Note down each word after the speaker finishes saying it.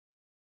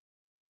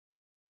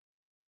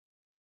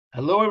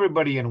Hello,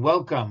 everybody, and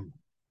welcome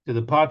to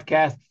the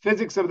podcast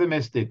Physics of the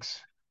Mystics,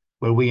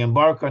 where we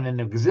embark on an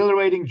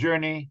exhilarating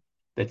journey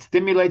that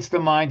stimulates the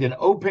mind and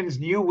opens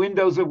new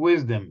windows of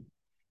wisdom,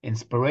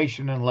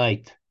 inspiration, and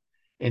light.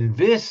 In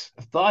this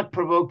thought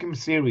provoking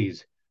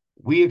series,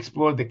 we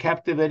explore the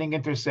captivating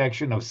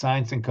intersection of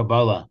science and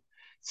Kabbalah,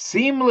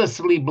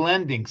 seamlessly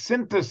blending,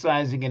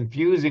 synthesizing, and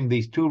fusing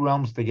these two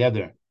realms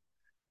together.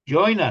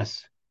 Join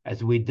us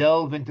as we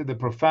delve into the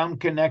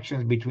profound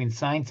connections between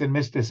science and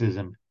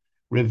mysticism,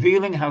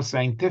 revealing how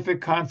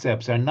scientific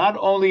concepts are not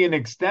only an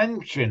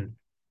extension,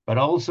 but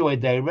also a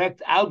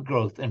direct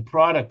outgrowth and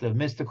product of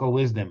mystical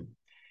wisdom.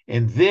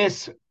 In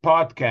this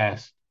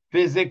podcast,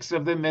 Physics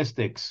of the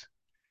Mystics,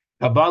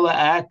 Kabbalah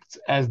acts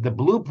as the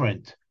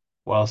blueprint,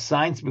 while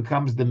science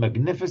becomes the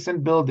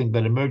magnificent building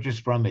that emerges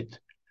from it.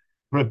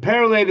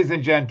 Prepare, ladies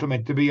and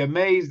gentlemen, to be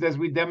amazed as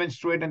we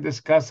demonstrate and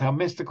discuss how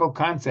mystical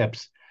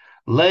concepts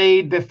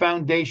laid the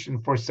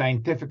foundation for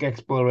scientific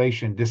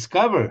exploration.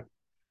 Discover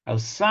how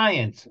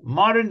science,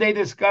 modern day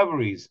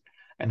discoveries,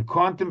 and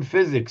quantum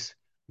physics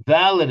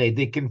validate,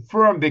 they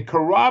confirm, they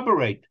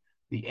corroborate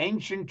the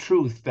ancient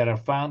truths that are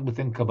found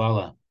within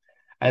Kabbalah.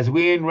 As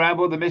we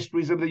unravel the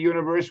mysteries of the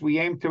universe, we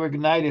aim to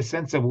ignite a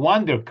sense of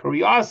wonder,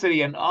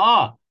 curiosity, and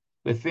awe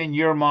within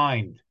your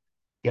mind.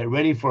 Get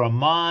ready for a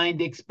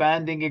mind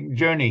expanding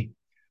journey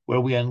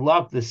where we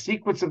unlock the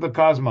secrets of the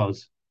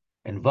cosmos,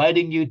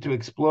 inviting you to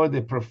explore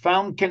the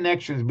profound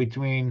connections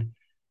between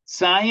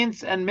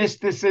science and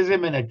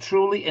mysticism in a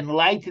truly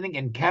enlightening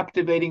and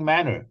captivating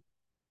manner.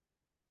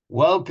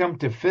 Welcome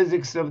to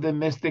Physics of the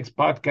Mystics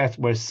podcast,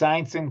 where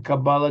science and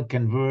Kabbalah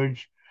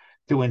converge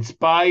to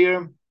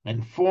inspire,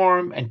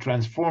 inform, and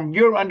transform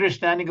your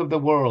understanding of the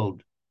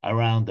world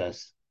around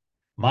us.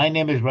 My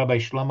name is Rabbi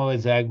Shlomo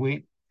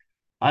Ezagui.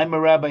 I'm a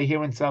rabbi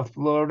here in South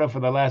Florida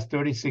for the last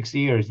 36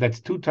 years.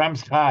 That's 2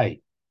 times high.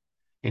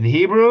 In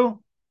Hebrew,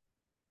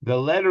 the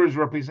letters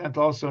represent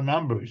also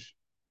numbers.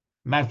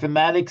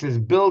 Mathematics is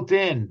built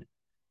in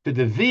to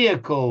the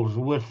vehicles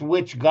with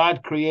which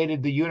God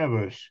created the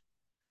universe.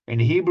 In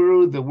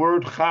Hebrew, the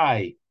word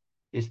chai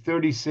is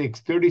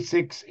 36.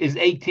 36 is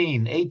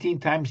 18.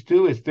 18 times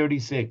 2 is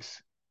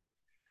 36.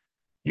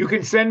 You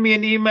can send me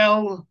an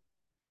email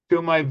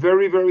to my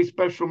very, very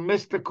special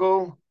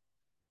mystical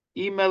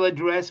email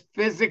address,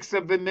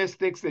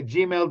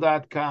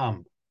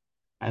 physicsofthemystics@gmail.com.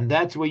 And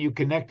that's where you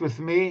connect with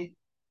me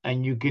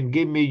and you can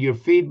give me your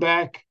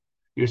feedback,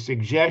 your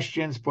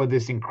suggestions for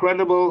this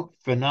incredible,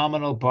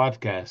 phenomenal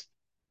podcast.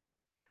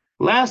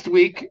 Last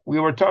week,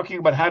 we were talking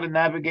about how to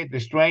navigate the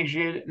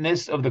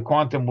strangeness of the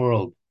quantum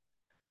world.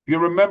 If you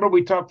remember,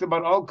 we talked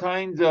about all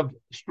kinds of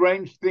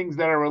strange things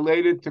that are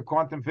related to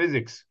quantum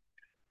physics.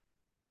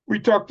 We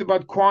talked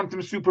about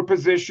quantum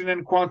superposition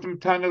and quantum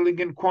tunneling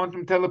and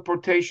quantum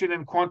teleportation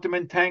and quantum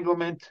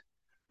entanglement.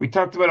 We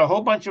talked about a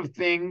whole bunch of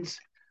things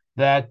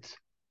that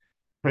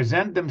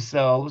present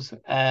themselves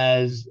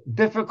as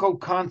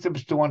difficult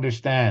concepts to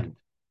understand.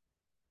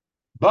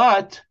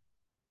 But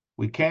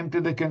we came to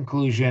the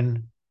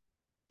conclusion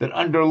that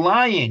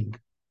underlying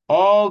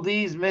all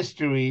these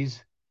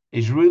mysteries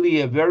is really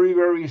a very,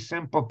 very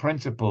simple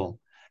principle,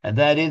 and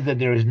that is that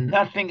there is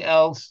nothing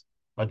else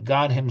but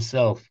God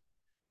Himself.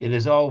 It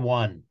is all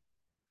one.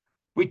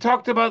 We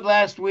talked about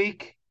last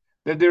week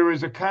that there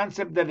is a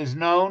concept that is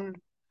known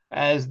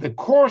as the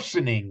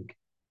coarsening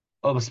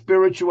of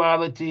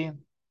spirituality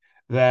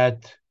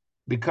that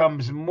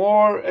becomes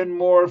more and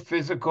more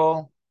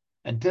physical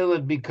until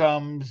it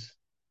becomes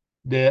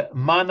the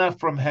manna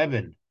from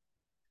heaven.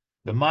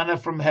 The manna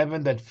from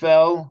heaven that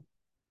fell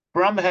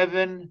from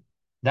heaven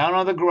down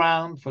on the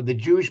ground for the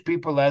Jewish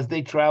people as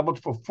they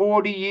traveled for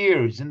 40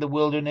 years in the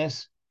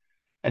wilderness,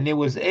 and it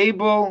was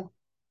able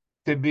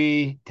to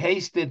be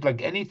tasted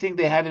like anything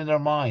they had in their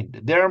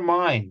mind. Their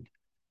mind,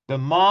 the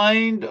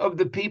mind of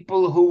the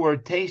people who were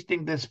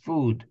tasting this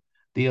food,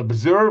 the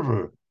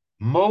observer,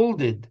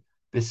 molded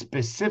the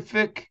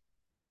specific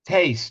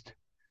taste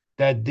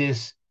that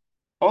this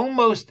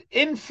almost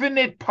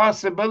infinite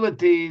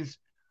possibilities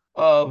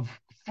of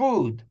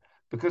food,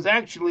 because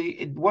actually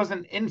it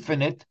wasn't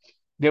infinite.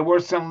 There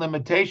were some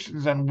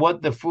limitations on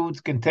what the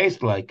foods can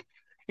taste like.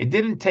 It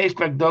didn't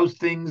taste like those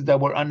things that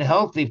were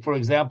unhealthy, for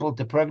example,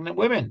 to pregnant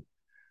women.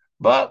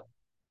 But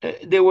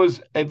there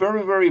was a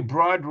very, very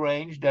broad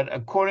range that,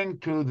 according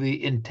to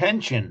the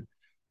intention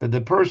that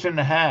the person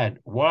had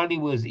while he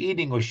was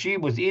eating or she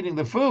was eating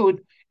the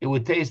food, it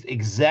would taste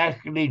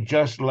exactly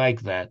just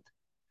like that.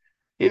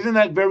 Isn't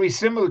that very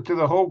similar to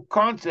the whole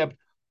concept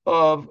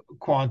of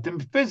quantum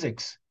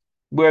physics,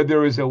 where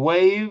there is a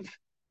wave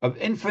of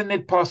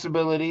infinite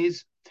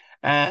possibilities,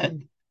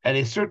 and at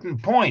a certain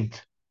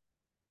point,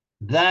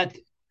 that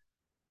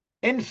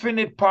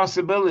infinite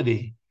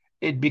possibility,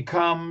 it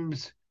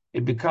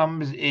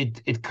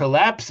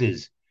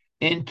collapses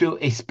into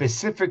a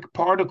specific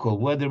particle,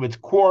 whether it's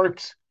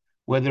quarks,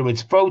 whether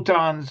it's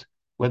photons,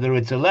 whether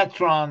it's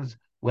electrons,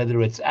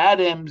 whether it's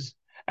atoms,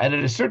 and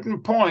at a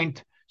certain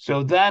point,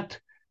 so that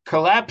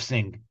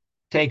collapsing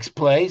takes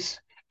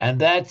place,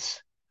 and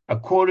that's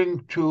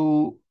according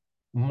to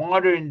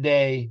modern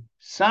day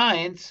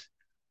science,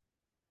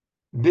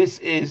 this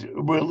is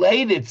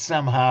related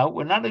somehow.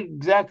 We're not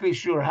exactly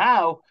sure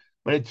how,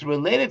 but it's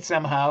related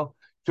somehow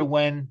to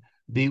when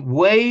the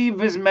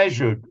wave is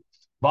measured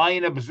by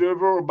an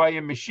observer or by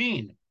a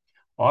machine.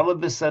 All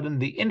of a sudden,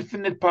 the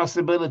infinite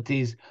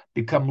possibilities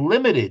become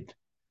limited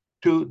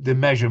to the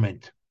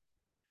measurement.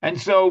 And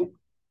so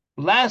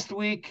last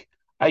week,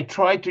 I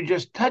tried to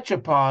just touch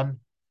upon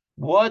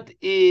what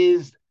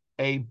is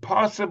a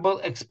possible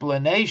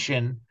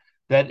explanation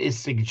that is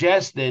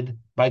suggested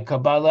by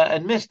Kabbalah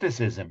and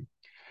mysticism.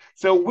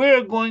 So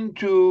we're going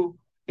to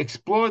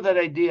explore that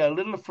idea a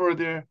little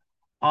further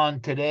on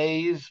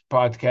today's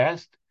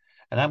podcast,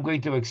 and I'm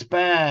going to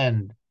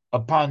expand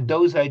upon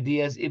those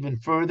ideas even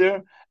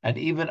further and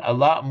even a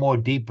lot more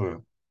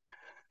deeper.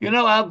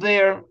 Out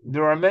there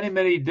are many,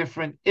 many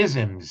different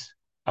isms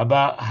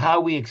about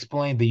how we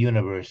explain the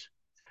universe.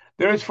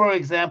 There is, for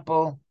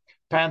example,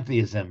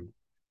 pantheism.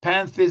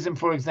 Pantheism,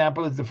 for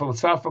example, is the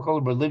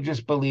philosophical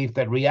religious belief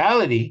that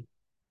reality,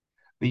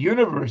 the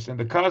universe, and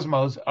the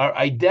cosmos are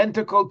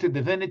identical to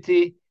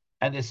divinity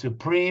and a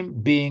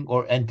supreme being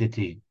or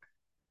entity.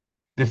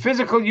 The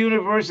physical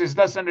universe is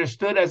thus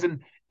understood as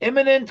an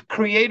immanent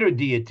creator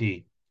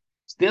deity,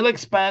 still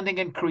expanding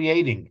and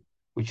creating,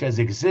 which has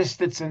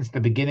existed since the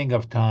beginning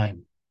of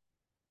time.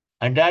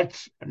 And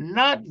that's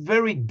not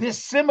very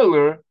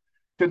dissimilar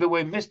to the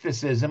way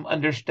mysticism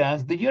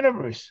understands the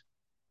universe.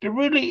 There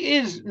really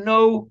is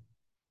no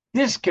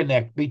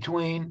disconnect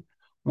between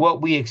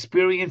what we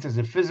experience as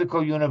a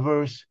physical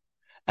universe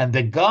and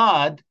the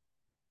God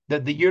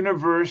that the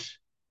universe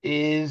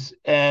is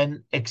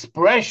an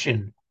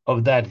expression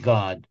of that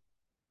God.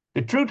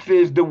 The truth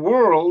is, the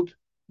world,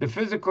 the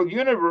physical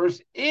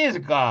universe, is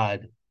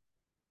God,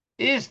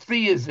 is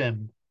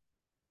theism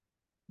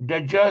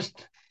that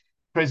just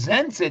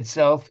presents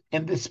itself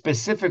in the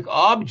specific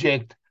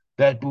object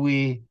that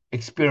we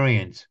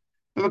experience.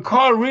 So the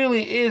car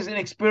really is an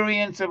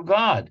experience of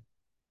God.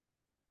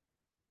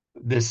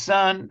 The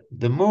sun,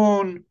 the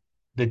moon,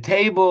 the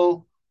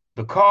table,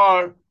 the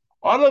car,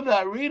 all of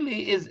that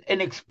really is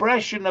an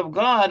expression of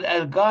God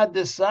as God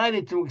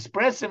decided to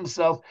express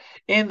himself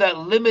in that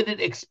limited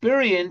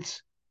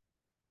experience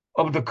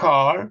of the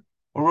car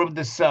or of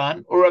the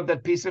sun or of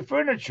that piece of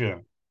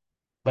furniture.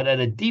 But at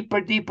a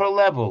deeper, deeper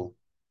level,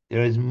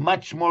 there is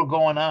much more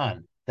going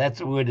on. That's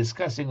what we're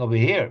discussing over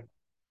here.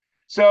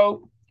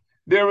 So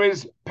there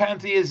is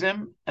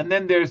pantheism, and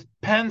then there's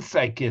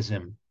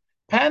panpsychism.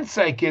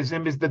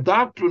 Panpsychism is the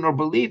doctrine or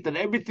belief that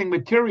everything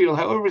material,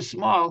 however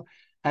small,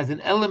 has an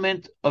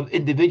element of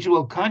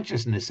individual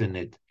consciousness in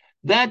it.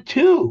 That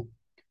too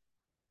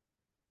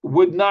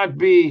would not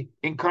be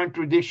in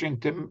contradiction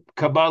to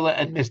Kabbalah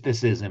and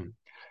mysticism.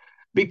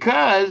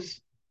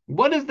 Because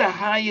what is the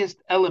highest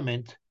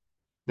element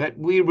that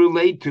we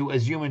relate to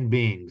as human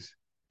beings?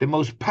 The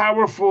most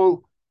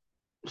powerful,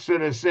 so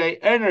to say,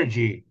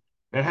 energy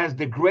that has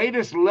the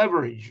greatest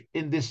leverage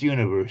in this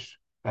universe.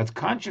 That's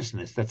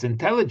consciousness, that's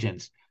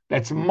intelligence,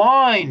 that's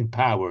mind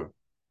power.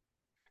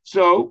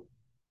 So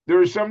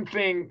there is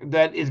something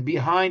that is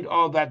behind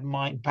all that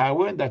mind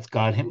power, and that's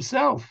God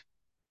himself.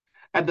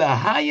 At the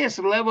highest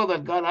level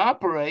that God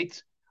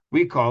operates,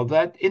 we call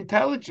that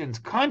intelligence,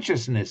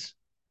 consciousness.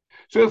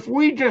 So if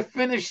we just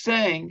finish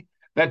saying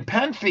that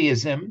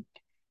pantheism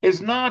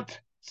is not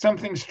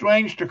something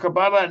strange to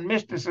Kabbalah and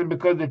mysticism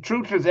because the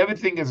truth is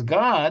everything is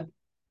God,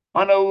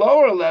 on a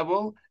lower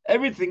level,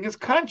 everything is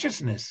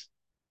consciousness,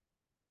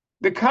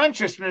 the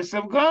consciousness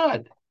of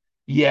God.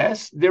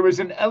 Yes, there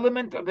is an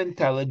element of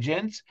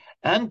intelligence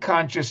and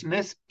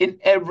consciousness in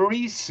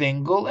every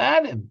single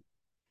atom,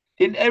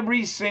 in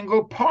every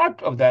single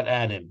part of that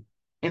atom,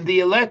 in the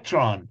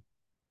electron,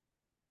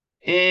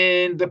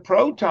 in the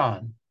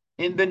proton,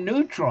 in the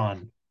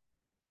neutron.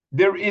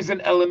 There is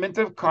an element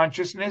of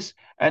consciousness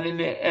and an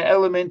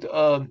element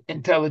of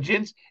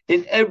intelligence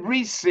in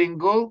every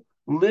single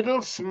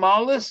little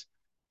smallest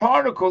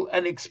particle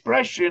and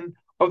expression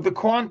of the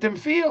quantum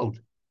field.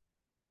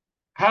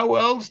 How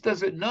else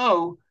does it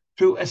know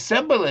to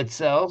assemble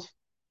itself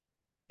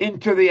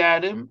into the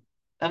atom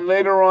and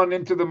later on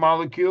into the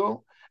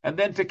molecule, and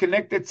then to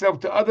connect itself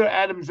to other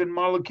atoms and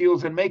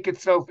molecules and make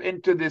itself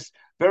into this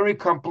very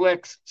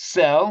complex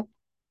cell?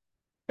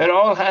 It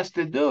all has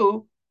to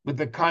do with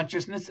the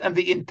consciousness and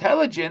the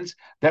intelligence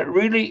that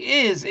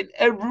really is in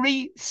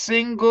every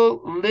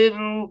single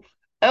little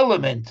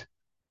element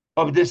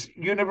of this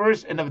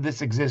universe and of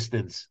this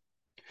existence.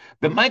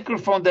 The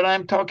microphone that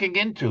I'm talking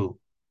into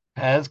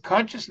has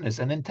consciousness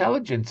and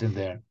intelligence in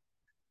there.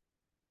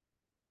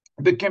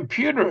 The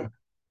computer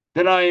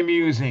that I am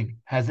using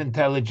has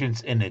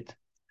intelligence in it.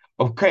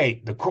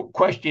 Okay, the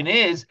question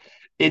is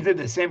it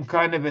the same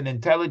kind of an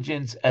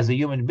intelligence as a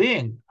human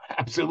being?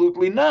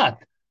 Absolutely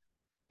not.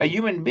 A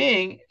human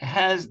being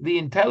has the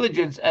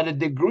intelligence at a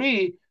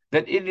degree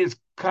that it is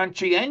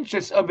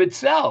conscientious of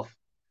itself.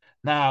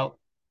 Now,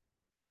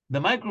 the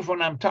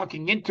microphone I'm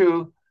talking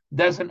into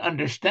doesn't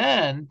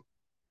understand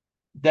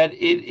that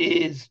it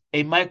is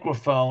a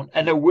microphone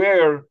and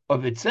aware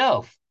of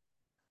itself.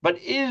 But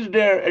is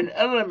there an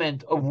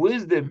element of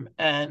wisdom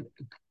and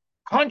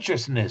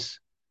consciousness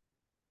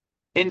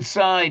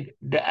inside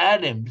the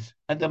atoms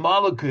and the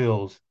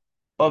molecules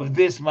of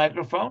this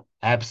microphone?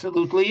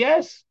 Absolutely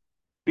yes.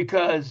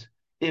 Because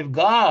if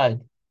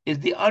God is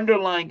the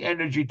underlying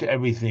energy to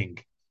everything,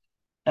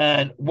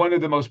 and one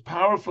of the most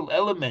powerful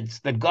elements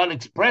that God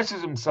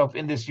expresses himself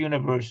in this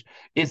universe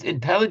is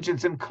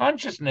intelligence and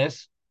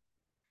consciousness,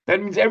 that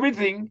means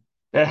everything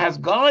that has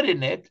God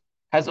in it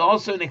has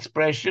also an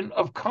expression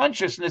of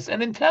consciousness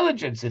and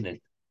intelligence in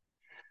it.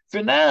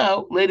 So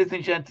now, ladies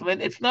and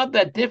gentlemen, it's not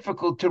that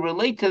difficult to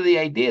relate to the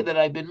idea that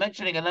I've been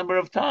mentioning a number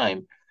of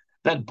times,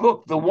 that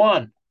book, The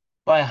One,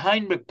 by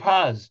Heinrich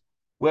Paz,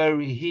 where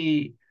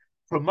he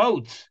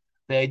promotes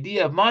the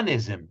idea of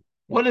monism.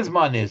 What is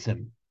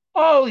monism?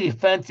 Oh, you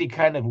fancy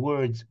kind of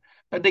words,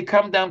 but they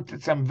come down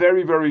to some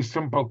very, very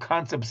simple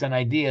concepts and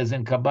ideas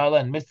in Kabbalah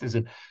and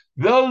mysticism.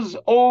 Those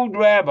old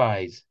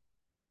rabbis,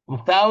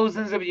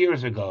 thousands of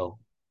years ago,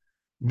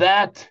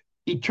 that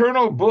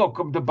eternal book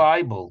of the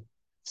Bible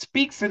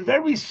speaks in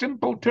very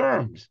simple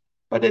terms,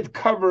 but it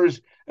covers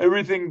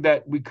everything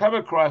that we come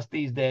across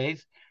these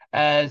days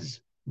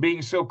as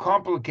being so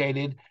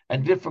complicated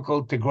and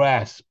difficult to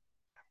grasp.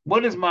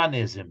 What is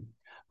monism?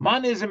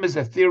 Monism is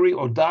a theory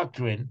or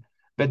doctrine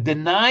that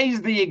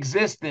denies the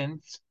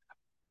existence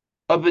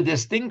of a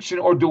distinction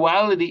or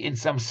duality in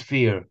some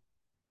sphere,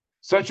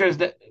 such as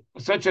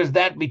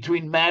that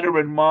between matter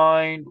and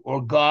mind,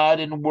 or God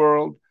and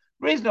world.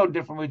 There is no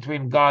difference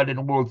between God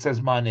and world,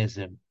 says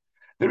monism.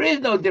 There is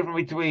no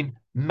difference between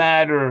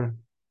matter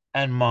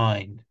and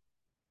mind.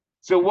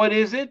 So what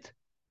is it?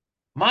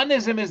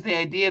 Monism is the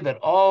idea that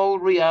all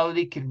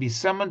reality can be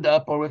summed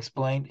up or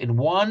explained in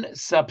one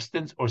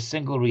substance or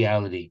single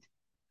reality.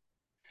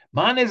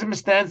 Monism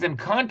stands in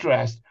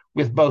contrast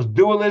with both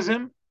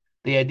dualism,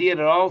 the idea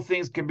that all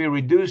things can be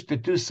reduced to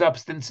two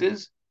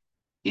substances,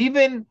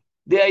 even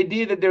the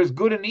idea that there's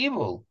good and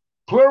evil,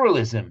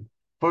 pluralism,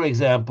 for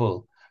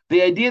example,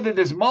 the idea that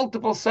there's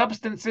multiple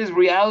substances,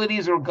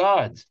 realities, or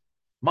gods.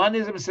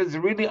 Monism says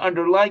really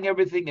underlying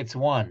everything, it's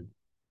one.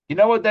 You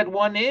know what that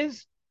one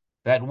is?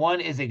 That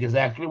one is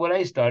exactly what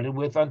I started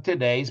with on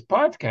today's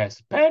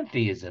podcast,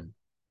 PanTheism.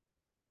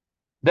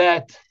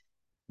 That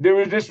there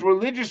is this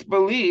religious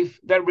belief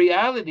that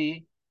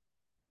reality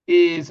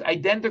is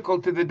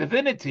identical to the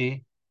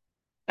divinity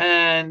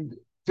and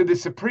to the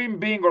supreme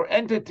being or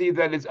entity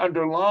that is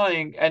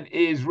underlying and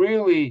is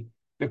really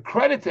the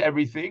credit to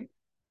everything.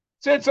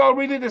 So it's all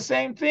really the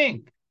same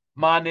thing.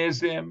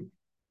 Monism,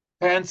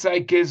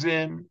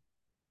 PanPsychism,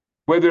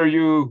 whether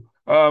you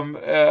call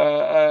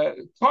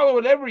it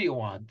whatever you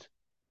want.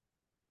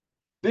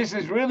 This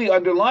is really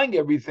underlying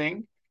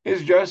everything,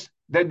 is just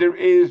that there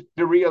is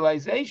the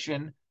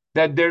realization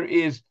that there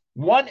is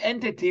one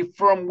entity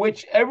from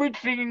which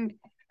everything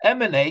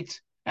emanates,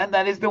 and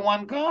that is the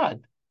one God.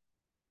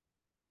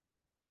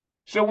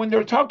 So when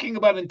they're talking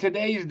about in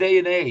today's day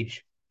and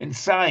age in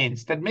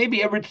science that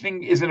maybe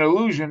everything is an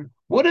illusion,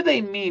 what do they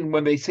mean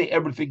when they say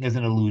everything is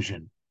an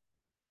illusion?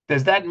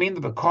 Does that mean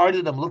that the car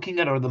that I'm looking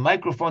at or the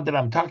microphone that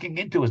I'm talking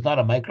into is not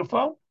a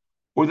microphone?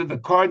 Or that the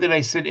car that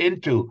I sit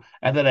into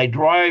and that I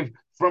drive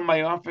from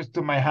my office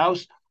to my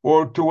house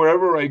or to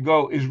wherever I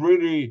go is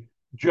really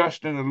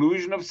just an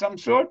illusion of some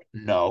sort?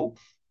 No.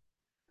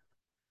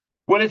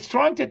 What it's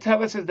trying to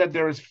tell us is that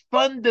there is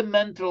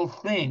fundamental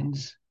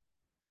things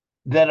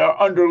that are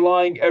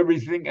underlying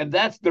everything, and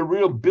that's the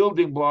real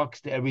building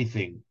blocks to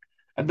everything.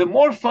 And the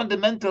more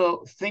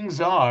fundamental things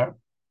are,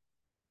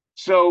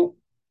 so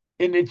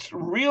in its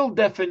real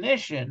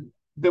definition,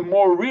 the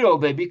more real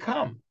they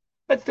become.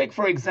 Let's take,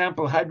 for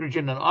example,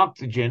 hydrogen and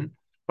oxygen,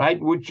 right,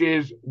 which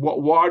is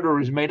what water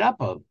is made up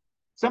of.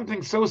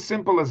 Something so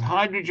simple as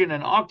hydrogen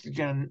and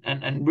oxygen,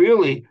 and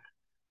really,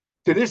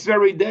 to this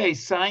very day,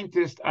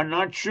 scientists are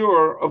not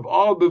sure of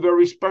all the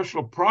very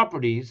special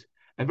properties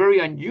and very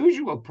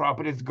unusual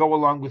properties go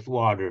along with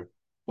water.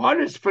 Water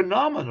is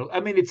phenomenal.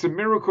 I mean, it's a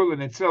miracle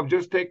in itself.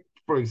 Just take,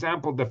 for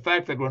example, the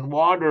fact that when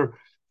water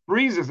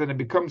freezes and it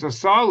becomes a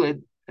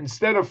solid,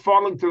 instead of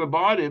falling to the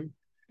bottom,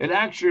 it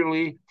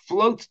actually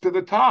floats to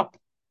the top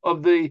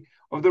of the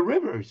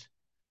rivers.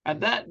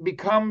 And that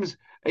becomes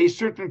a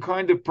certain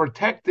kind of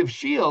protective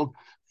shield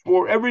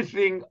for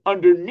everything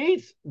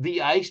underneath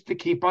the ice to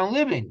keep on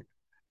living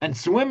and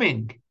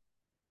swimming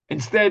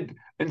instead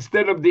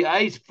of the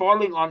ice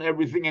falling on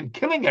everything and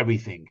killing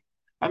everything.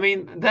 I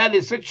mean, that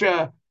is such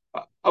a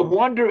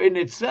wonder in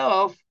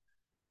itself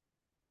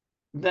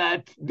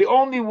that the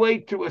only way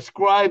to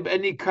ascribe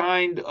any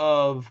kind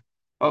of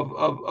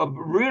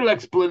real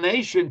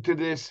explanation to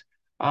this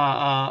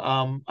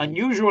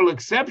unusual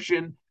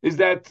exception is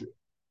that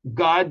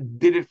God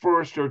did it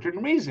for a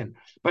certain reason.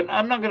 But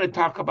I'm not going to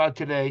talk about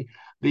today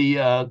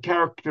the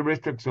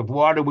characteristics of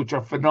water, which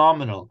are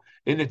phenomenal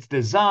in its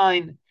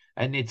design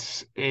and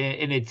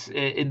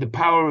in the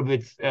power of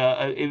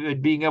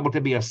it being able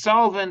to be a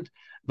solvent,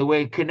 the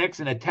way it connects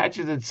and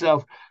attaches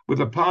itself with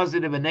the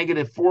positive and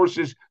negative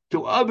forces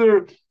to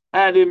other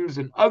atoms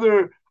and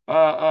other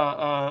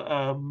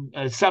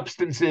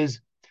substances.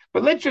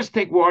 But let's just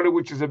take water,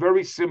 which is a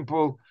very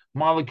simple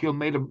molecule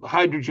made of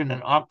hydrogen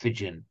and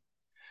oxygen.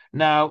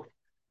 Now,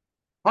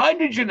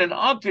 Hydrogen and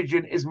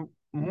oxygen is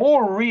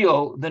more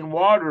real than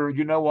water.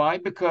 You know why?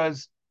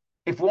 Because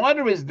if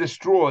water is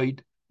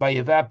destroyed by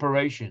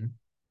evaporation,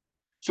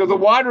 so the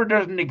water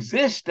doesn't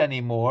exist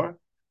anymore,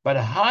 but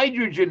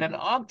hydrogen and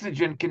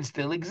oxygen can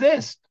still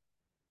exist.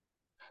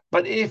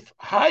 But if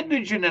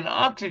hydrogen and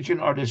oxygen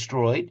are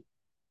destroyed,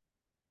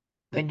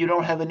 then you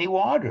don't have any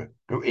water.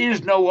 There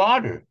is no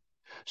water.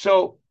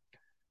 So,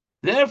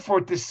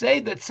 therefore, to say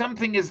that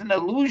something is an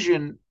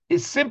illusion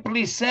is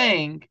simply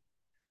saying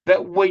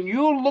that when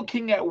you're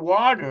looking at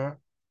water,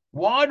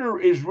 water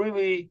is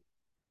really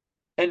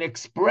an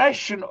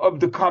expression of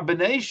the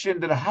combination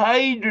that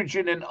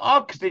hydrogen and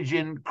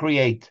oxygen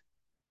create.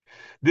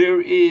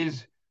 There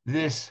is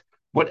this,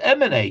 what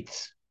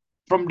emanates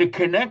from the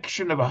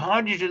connection of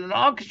hydrogen and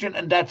oxygen,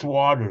 and that's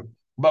water.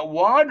 But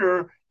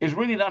water is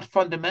really not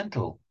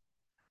fundamental.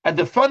 At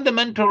the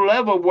fundamental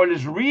level, what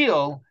is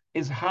real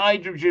is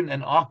hydrogen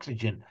and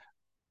oxygen.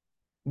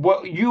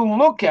 What you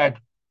look at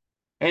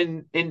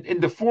in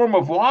the form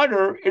of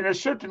water in a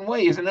certain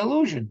way is an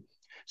illusion.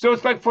 So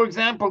it's like, for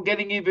example,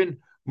 getting even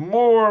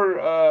more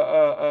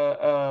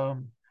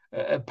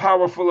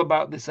powerful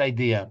about this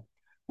idea.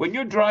 When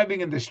you're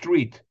driving in the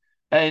street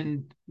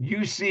and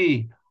you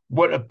see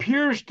what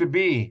appears to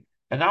be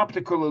an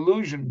optical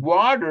illusion,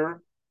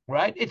 water,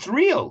 right? It's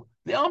real.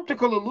 The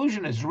optical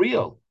illusion is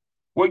real.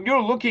 What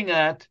you're looking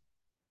at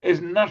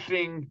is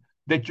nothing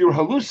that you're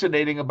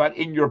hallucinating about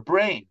in your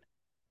brain.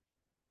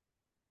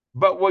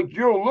 But what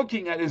you're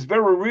looking at is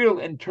very real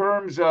in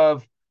terms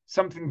of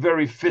something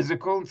very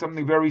physical and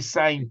something very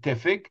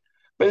scientific.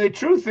 But the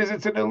truth is,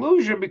 it's an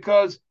illusion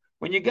because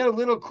when you get a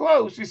little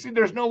close, you see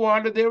there's no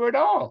water there at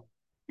all.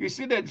 You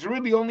see that it's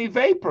really only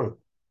vapor.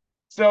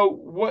 So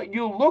what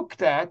you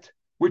looked at,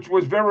 which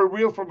was very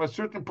real from a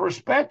certain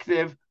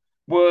perspective,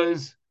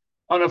 was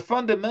on a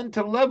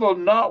fundamental level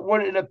not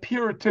what it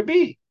appeared to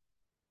be.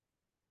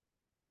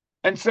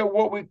 And so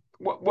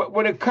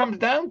what it comes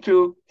down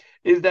to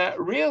is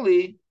that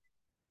really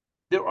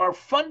there are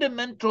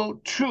fundamental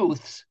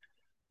truths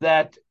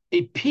that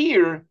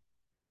appear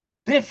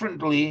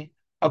differently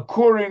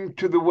according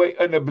to the way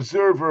an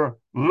observer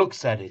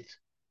looks at it.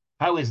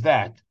 How is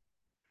that?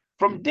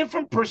 From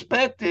different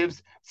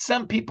perspectives,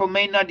 some people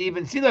may not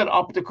even see that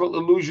optical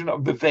illusion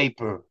of the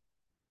vapor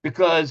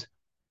because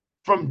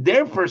from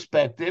their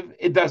perspective,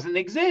 it doesn't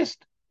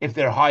exist. If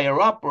they're higher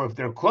up or if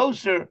they're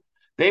closer,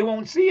 they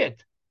won't see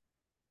it.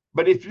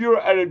 But if you're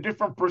at a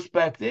different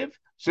perspective,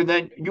 so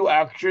then you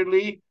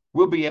actually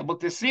will be able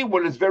to see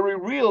what is very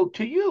real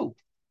to you.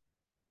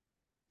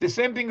 The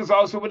same thing is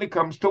also when it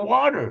comes to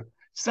water.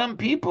 Some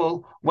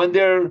people, when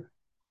they're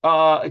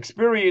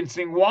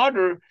experiencing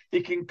water,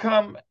 it can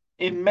come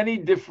in many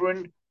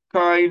different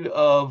kind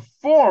of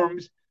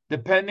forms,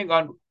 depending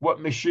on what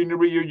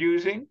machinery you're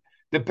using,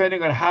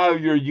 depending on how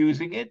you're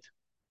using it.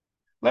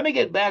 Let me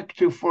get back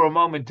to, for a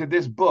moment, to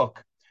this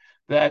book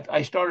that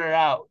I started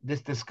out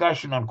this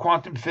discussion on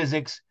quantum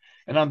physics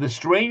and on the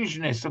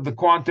strangeness of the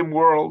quantum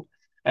world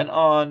and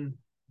on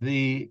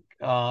the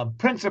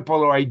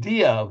principle or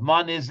idea of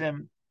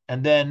monism,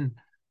 and then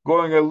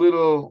going a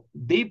little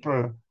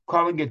deeper,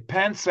 calling it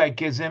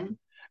panpsychism,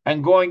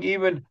 and going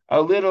even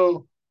a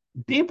little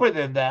deeper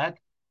than that,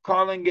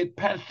 calling it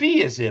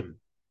pantheism,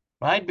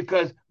 right?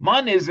 Because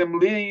monism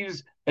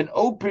leaves an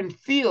open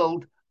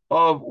field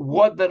of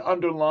what that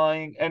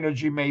underlying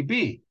energy may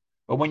be.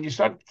 But when you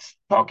start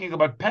talking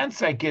about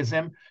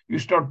panpsychism, you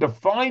start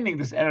defining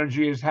this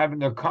energy as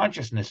having a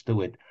consciousness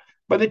to it.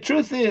 But the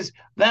truth is,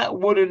 that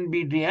wouldn't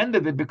be the end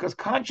of it because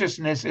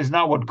consciousness is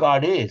not what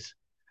God is.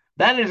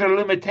 That is a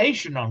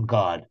limitation on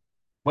God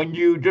when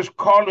you just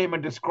call him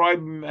and describe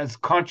him as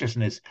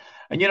consciousness.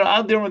 And,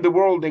 out there in the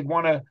world, they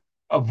want to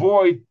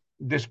avoid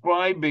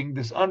describing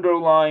this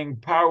underlying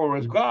power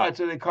as God.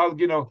 So they call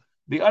it,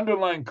 the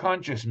underlying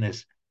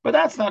consciousness. But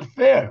that's not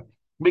fair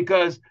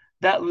because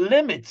that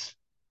limits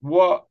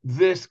what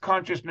this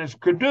consciousness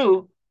could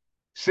do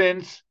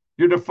since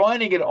you're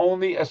defining it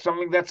only as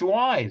something that's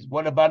wise.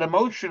 What about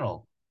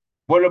emotional?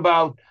 What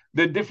about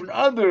the different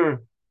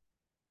other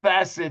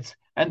facets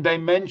and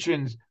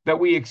dimensions that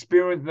we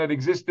experience that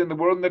exist in the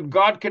world and that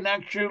God can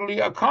actually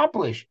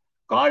accomplish?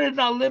 God is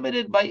not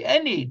limited by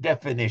any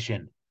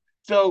definition.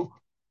 So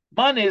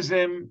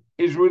monism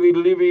is really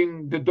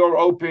leaving the door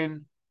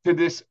open to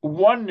this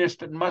oneness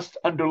that must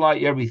underlie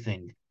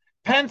everything.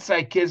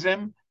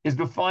 Panpsychism is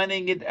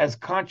defining it as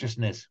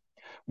consciousness.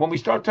 When we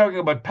start talking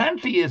about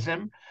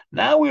pantheism,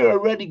 now we're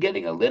already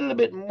getting a little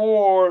bit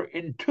more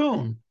in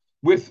tune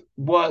with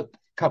what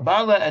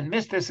Kabbalah and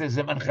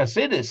mysticism and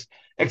Hasidus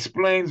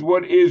explains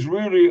what is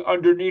really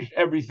underneath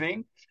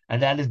everything,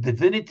 and that is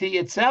divinity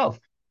itself.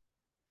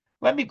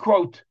 Let me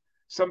quote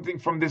something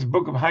from this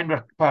book of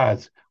Heinrich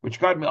Paz, which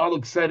got me all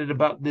excited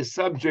about this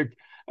subject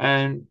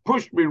and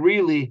pushed me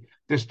really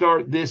to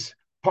start this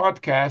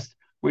podcast,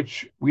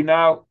 which we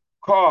now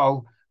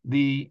call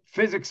The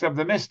Physics of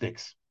the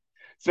Mystics.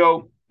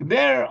 So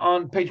there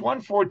on page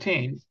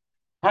 114,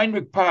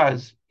 Heinrich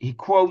Paz, he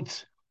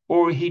quotes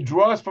or he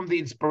draws from the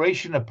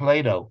inspiration of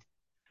Plato.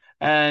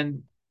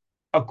 And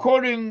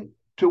according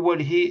to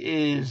what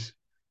he is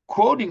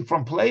quoting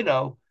from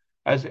Plato,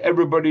 as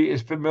everybody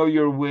is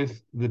familiar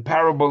with the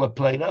parable of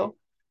Plato,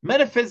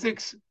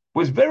 metaphysics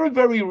was very,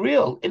 very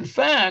real. In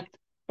fact,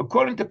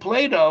 according to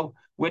Plato,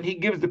 when he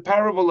gives the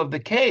parable of the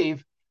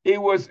cave, it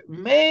was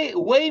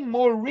way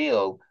more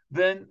real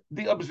than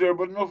the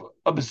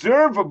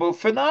observable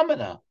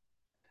phenomena.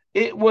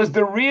 It was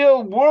the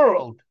real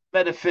world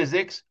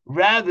metaphysics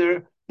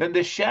rather than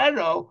the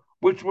shadow,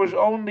 which was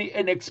only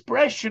an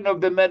expression of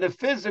the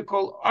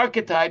metaphysical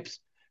archetypes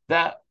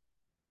that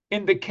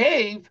in the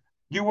cave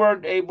you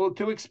weren't able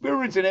to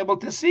experience and able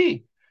to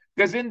see.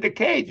 Because in the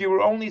cave you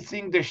were only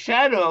seeing the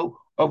shadow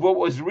of what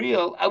was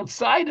real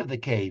outside of the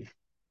cave.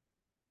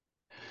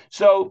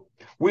 So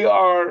we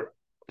are,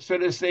 so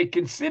to say,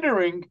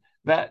 considering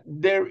that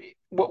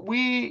what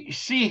we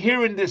see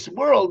here in this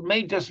world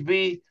may just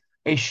be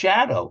a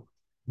shadow,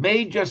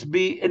 may just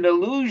be an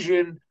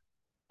illusion,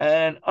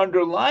 and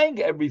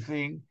underlying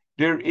everything,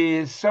 there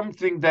is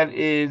something that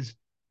is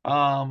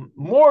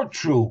more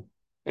true,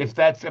 if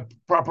that's a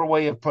proper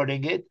way of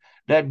putting it,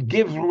 that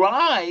gives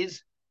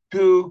rise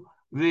to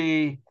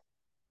the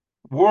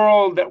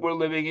world that we're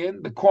living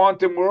in, the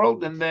quantum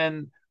world, and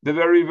then the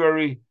very,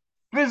 very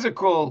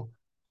physical,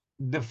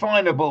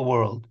 definable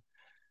world.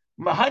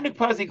 Heinrich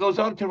Pazzi goes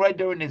on to write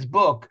there in his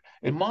book,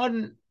 in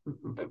modern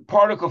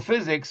particle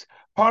physics,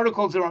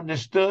 particles are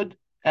understood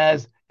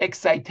as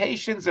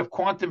excitations of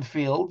quantum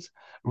fields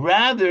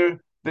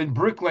rather than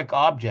brick-like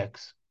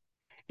objects.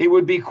 It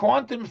would be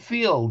quantum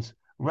fields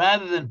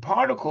rather than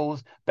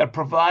particles that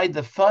provide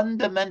the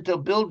fundamental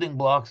building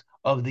blocks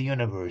of the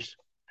universe.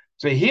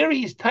 So here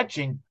he's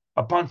touching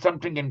upon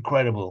something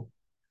incredible.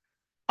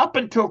 Up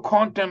until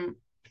quantum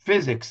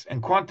physics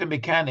and quantum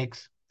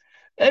mechanics,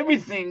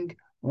 everything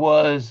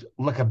was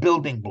like a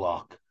building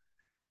block.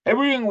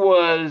 Everything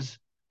was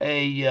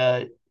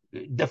a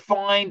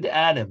defined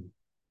atom.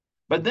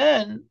 But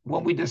then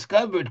when we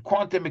discovered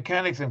quantum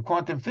mechanics and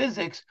quantum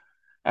physics,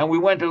 and we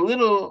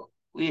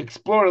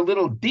explored a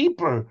little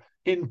deeper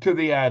into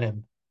the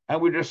atom,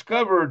 and we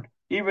discovered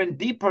even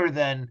deeper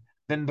than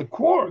the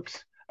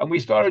quarks, and we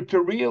started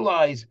to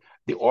realize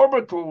the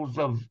orbitals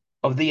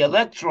of the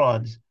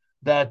electrons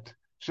that,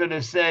 so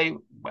to say,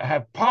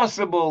 have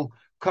possible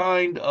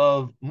kind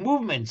of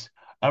movements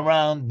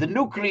around the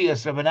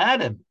nucleus of an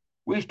atom,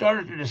 we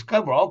started to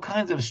discover all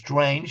kinds of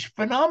strange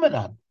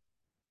phenomena.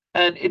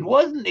 And it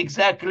wasn't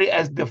exactly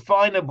as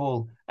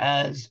definable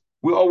as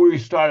we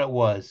always thought it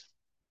was.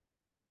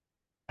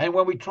 And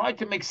when we tried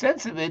to make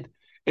sense of it,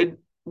 it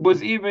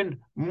was even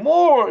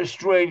more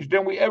strange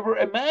than we ever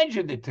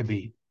imagined it to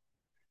be.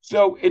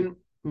 So in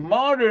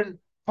modern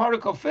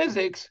particle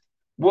physics,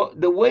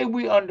 the way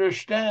we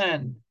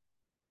understand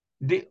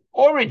the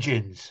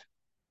origins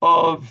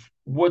of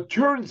what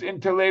turns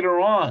into later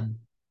on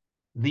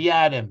the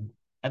atom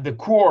and the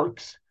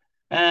quarks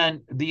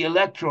and the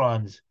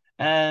electrons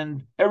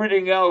and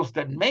everything else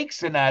that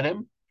makes an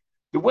atom,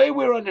 the way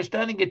we're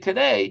understanding it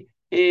today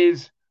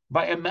is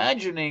by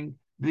imagining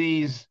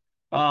these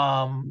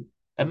imaginable,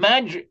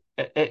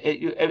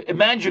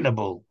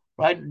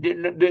 right?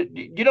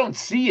 You don't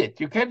see it.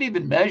 You can't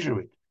even measure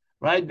it,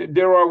 right?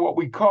 There are what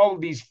we call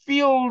these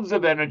fields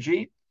of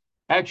energy.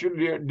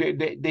 Actually,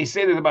 they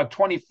say there's about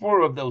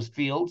 24 of those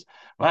fields,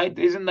 right?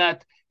 Isn't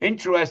that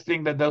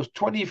interesting that those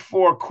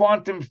 24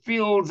 quantum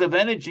fields of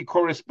energy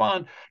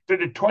correspond to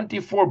the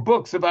 24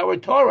 books of our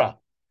Torah?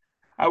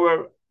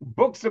 Our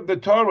books of the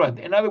Torah,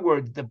 in other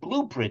words, the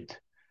blueprint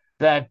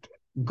that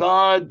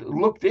God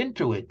looked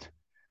into it.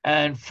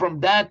 And from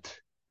that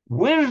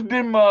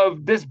wisdom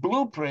of this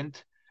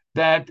blueprint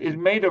that is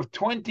made of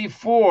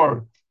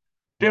 24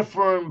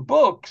 different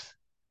books,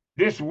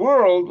 this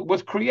world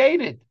was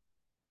created.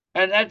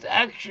 And that's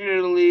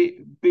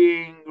actually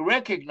being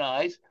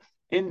recognized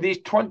in these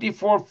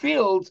 24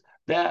 fields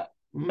that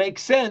make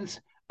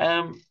sense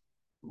in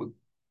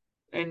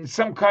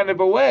some kind of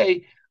a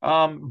way,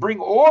 bring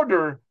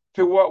order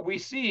to what we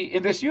see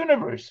in this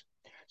universe.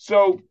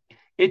 So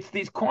it's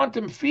these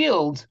quantum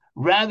fields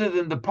rather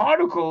than the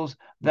particles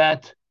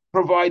that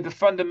provide the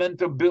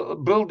fundamental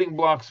building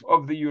blocks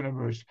of the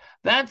universe.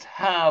 That's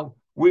how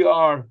we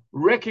are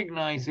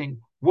recognizing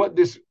what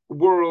this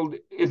world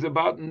is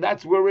about, and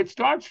that's where it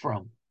starts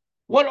from.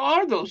 What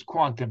are those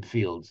quantum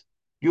fields,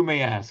 you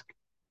may ask?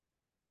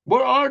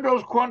 What are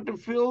those quantum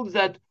fields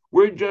that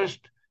we're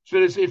just, so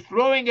to say,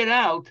 throwing it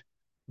out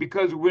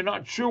because we're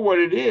not sure what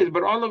it is,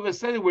 but all of a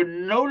sudden we're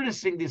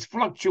noticing these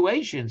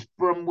fluctuations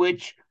from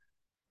which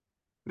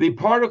the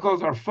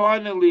particles are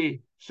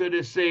finally, so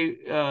to say,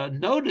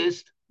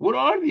 noticed? What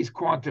are these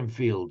quantum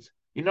fields?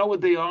 You know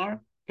what they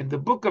are? In the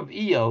book of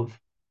Eov,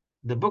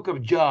 the book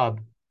of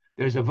Job,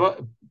 there's a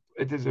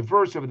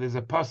verse of it, there's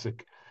a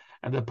pasuk.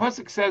 And the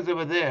pasuk says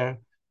over there,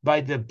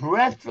 by the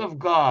breath of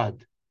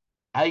God,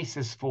 ice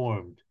is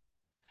formed,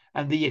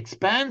 and the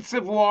expanse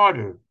of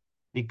water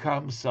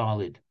becomes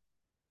solid.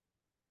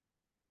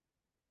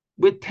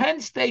 With 10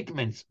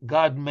 statements,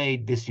 God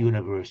made this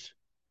universe.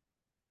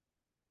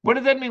 What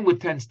does that mean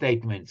with 10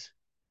 statements?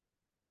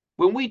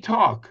 When we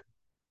talk,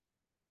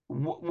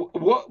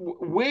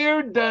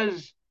 where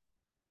does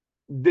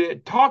the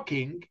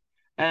talking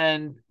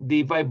and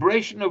the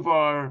vibration of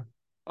our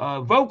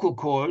vocal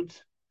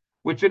cords,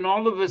 which then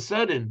all of a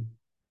sudden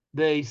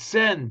they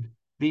send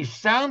these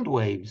sound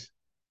waves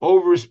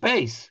over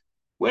space.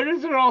 Where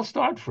does it all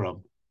start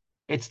from?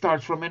 It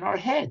starts from in our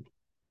head.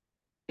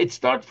 It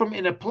starts from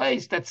in a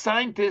place that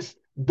scientists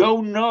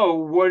don't know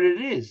what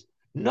it is.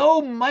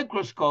 No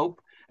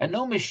microscope and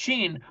no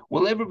machine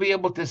will ever be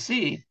able to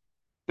see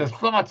the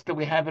thoughts that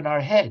we have in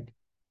our head.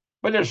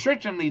 But they're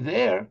certainly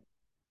there.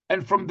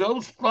 And from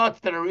those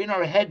thoughts that are in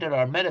our head that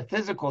are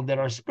metaphysical, that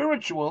are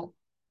spiritual,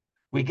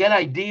 we get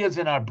ideas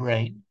in our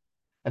brain.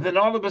 And then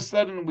all of a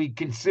sudden we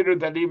consider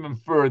that even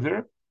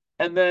further.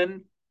 And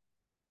then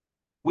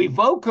we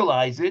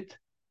vocalize it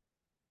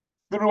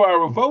through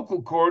our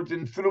vocal cords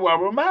and through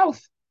our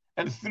mouth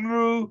and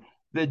through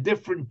the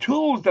different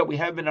tools that we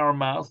have in our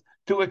mouth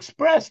to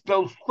express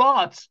those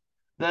thoughts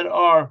that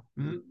are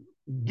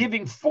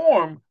giving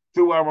form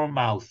through our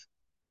mouth.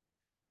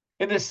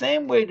 In the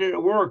same way that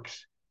it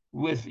works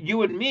with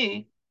you and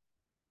me,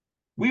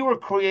 we were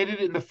created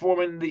in the form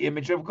and the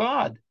image of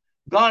God.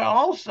 God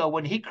also,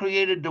 when he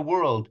created the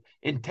world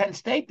in 10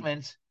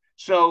 statements,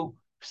 so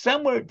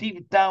somewhere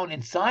deep down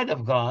inside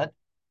of God,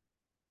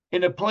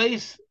 in a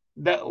place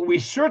that we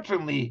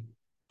certainly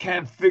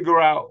can't figure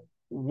out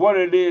what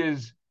it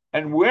is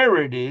and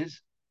where it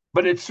is,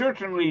 but it's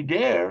certainly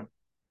there.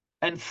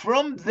 And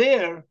from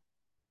there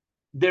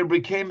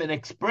became an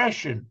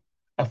expression,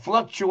 a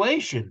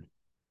fluctuation.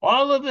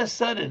 All of a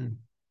sudden,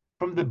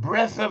 from the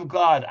breath of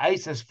God,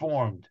 Isis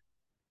formed.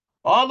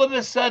 All of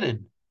a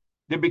sudden,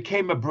 there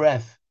became a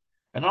breath.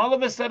 And all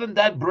of a sudden,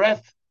 that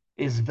breath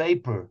is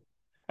vapor.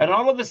 And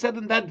all of a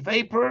sudden, that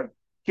vapor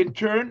can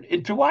turn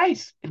into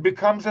ice. It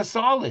becomes a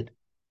solid.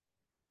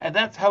 And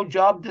that's how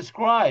Job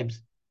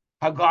describes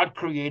how God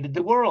created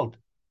the world.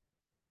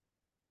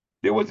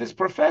 There was this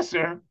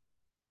professor,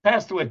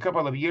 passed away a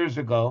couple of years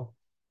ago,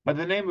 by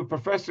the name of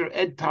Professor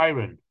Ed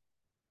Tyron.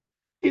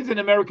 He's an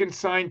American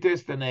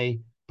scientist and a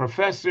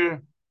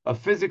professor of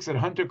physics at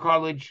Hunter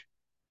College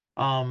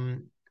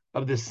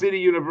of the City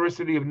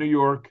University of New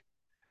York.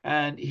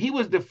 And he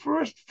was the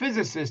first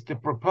physicist to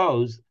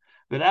propose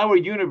that our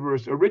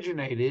universe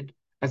originated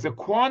as a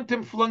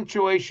quantum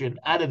fluctuation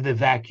out of the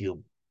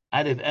vacuum,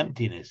 out of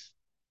emptiness.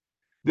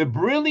 The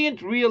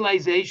brilliant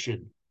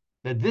realization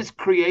that this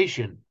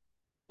creation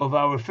of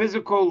our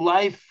physical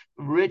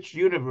life-rich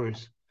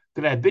universe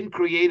could have been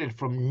created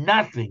from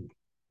nothing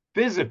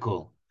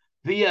physical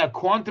via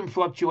quantum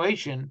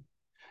fluctuation,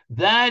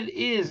 that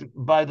is,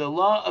 by the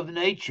law of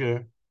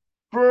nature,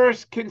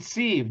 first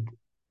conceived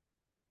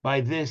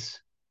by this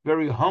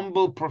very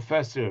humble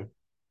professor,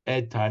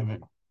 Ed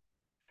Tyron.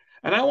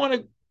 And I want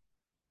to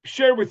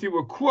share with you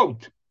a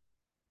quote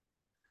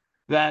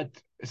that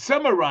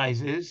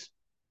summarizes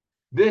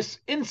this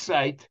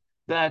insight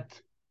that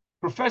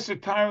Professor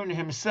Tyron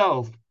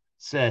himself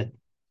said.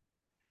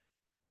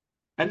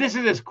 And this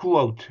is his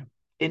quote.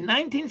 In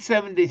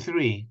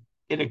 1973,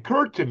 it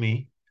occurred to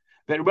me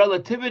that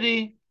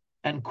relativity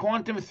and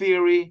quantum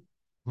theory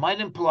might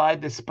imply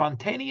the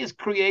spontaneous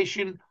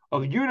creation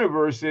of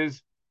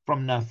universes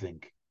from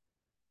nothing.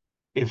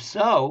 If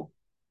so,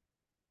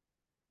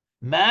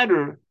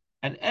 matter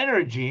and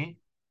energy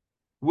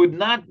would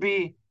not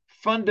be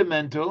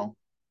fundamental,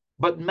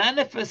 but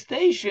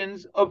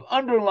manifestations of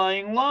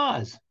underlying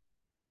laws.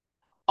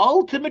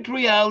 Ultimate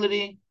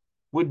reality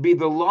would be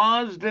the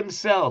laws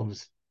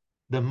themselves,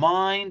 the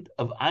mind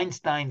of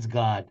Einstein's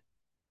God.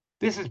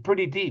 This is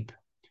pretty deep.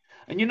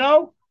 And you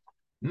know,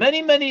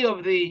 many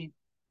of the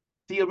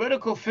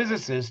theoretical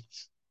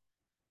physicists,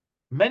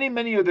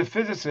 many of the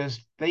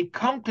physicists, they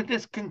come to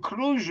this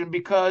conclusion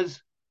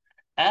because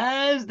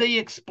as they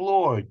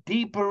explore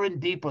deeper and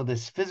deeper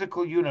this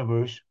physical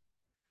universe,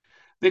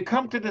 they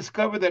come to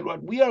discover that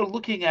what we are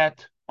looking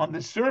at on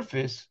the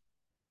surface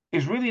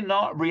is really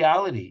not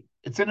reality.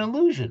 It's an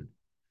illusion.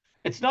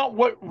 It's not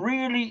what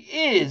really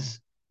is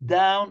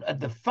down at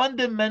the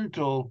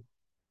fundamental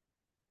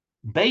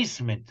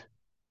basement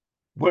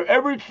where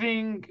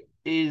everything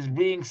is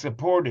being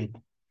supported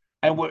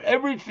and where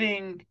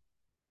everything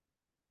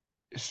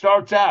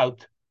starts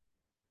out.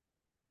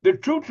 The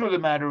truth of the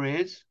matter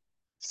is,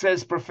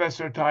 says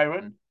Professor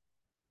Tyron,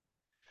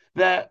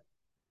 that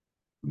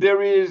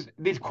there is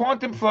these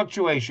quantum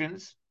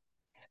fluctuations,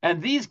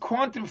 and these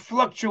quantum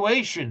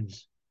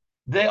fluctuations,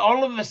 they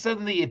all of a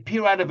sudden they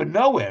appear out of a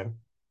nowhere,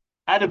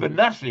 out of a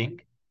nothing.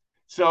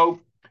 So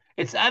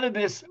it's out of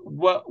this,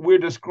 what we're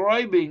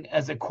describing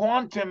as a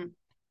quantum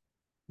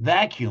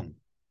vacuum,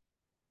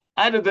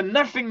 out of the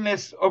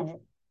nothingness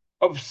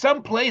of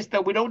some place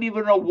that we don't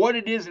even know what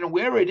it is and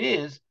where it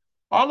is.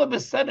 All of a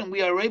sudden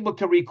we are able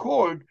to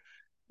record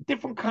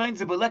different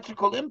kinds of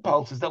electrical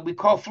impulses that we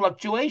call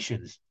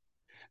fluctuations.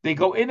 They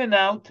go in and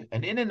out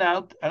and in and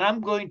out. And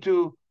I'm going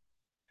to,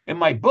 in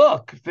my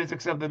book,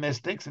 Physics of the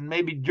Mystics, and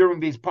maybe during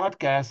these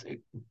podcasts,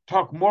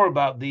 talk more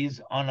about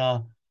these on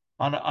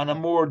a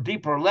more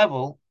deeper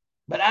level.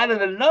 But out of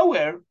the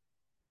nowhere,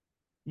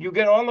 you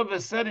get all of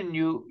a sudden,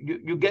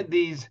 you get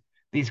these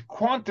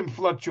quantum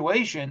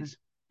fluctuations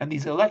and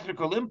these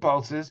electrical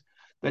impulses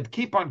that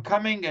keep on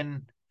coming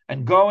and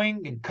and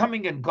going and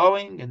coming and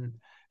going,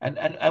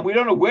 and we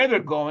don't know where they're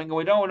going, and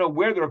we don't know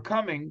where they're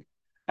coming,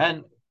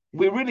 and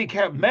we really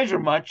can't measure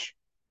much.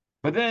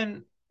 But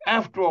then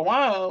after a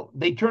while,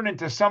 they turn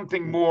into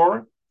something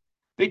more.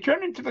 They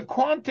turn into the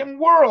quantum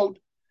world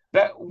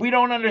that we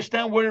don't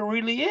understand what it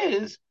really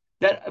is,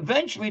 that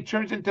eventually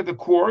turns into the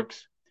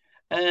quarks,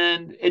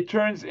 and it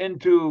turns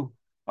into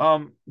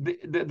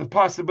the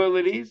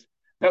possibilities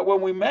that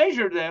when we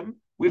measure them,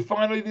 we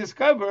finally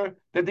discover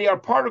that they are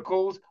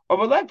particles of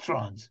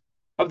electrons,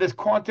 of this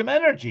quantum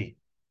energy.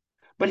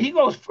 But he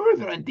goes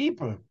further and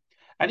deeper.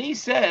 And he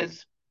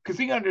says, because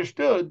he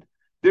understood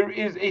there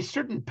is a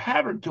certain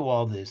pattern to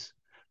all this.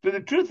 But the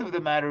truth of the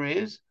matter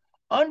is,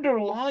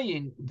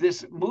 underlying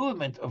this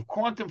movement of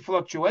quantum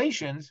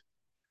fluctuations,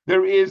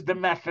 there is the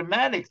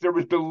mathematics, there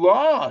is the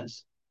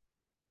laws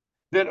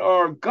that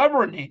are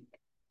governing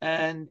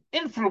and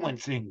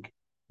influencing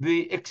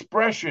the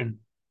expression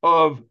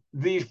of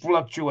these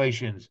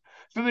fluctuations.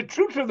 So the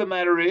truth of the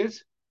matter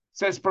is,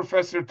 says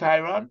Professor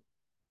Tyron,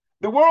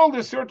 the world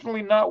is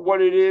certainly not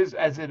what it is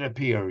as it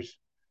appears,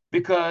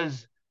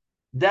 because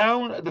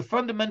down at the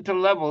fundamental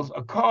levels,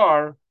 a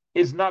car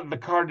is not the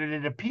car that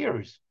it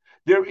appears.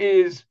 There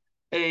is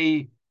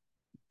a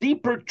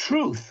deeper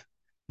truth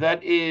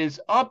that is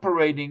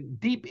operating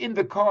deep in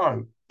the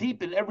car,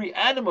 deep in every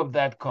atom of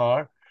that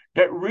car,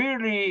 that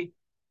really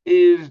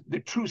is the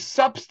true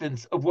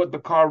substance of what the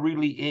car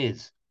really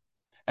is.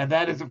 And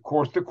that is, of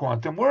course, the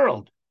quantum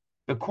world.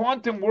 The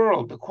quantum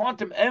world, the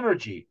quantum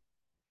energy,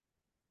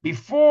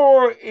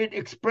 before it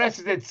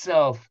expresses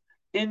itself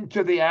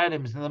into the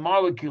atoms and the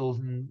molecules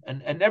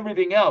and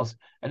everything else,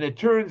 and it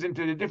turns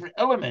into the different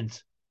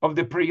elements of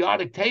the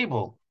periodic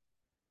table,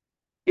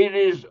 it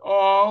is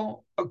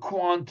all a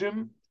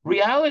quantum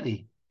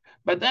reality.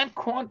 But that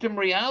quantum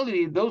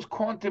reality, those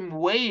quantum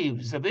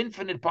waves of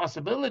infinite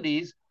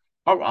possibilities,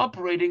 are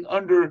operating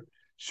under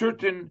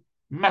certain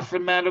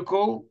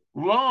mathematical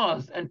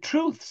laws and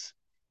truths.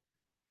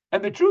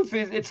 And the truth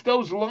is, it's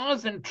those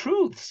laws and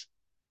truths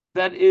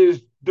that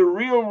is the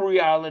real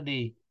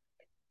reality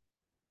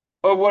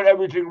of what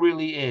everything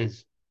really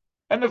is.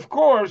 And of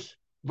course,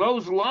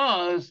 those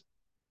laws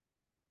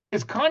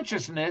is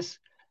consciousness,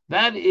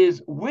 that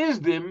is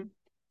wisdom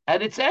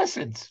at its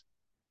essence.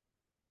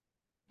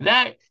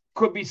 That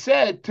could be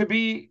said to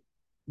be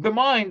the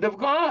mind of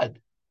God.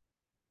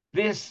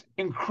 This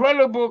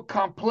incredible,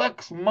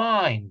 complex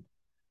mind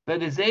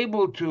that is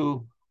able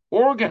to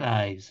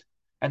organize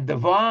and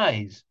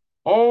devise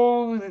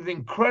all these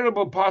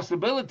incredible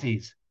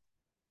possibilities.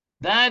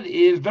 That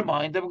is the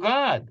mind of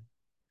God.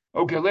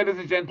 Okay, ladies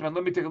and gentlemen,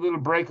 let me take a little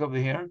break over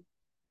here.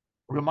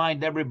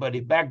 Remind everybody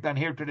back down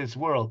here to this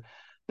world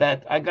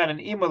that I got an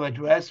email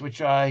address,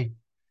 which I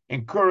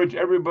encourage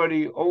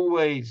everybody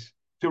always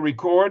to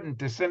record and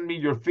to send me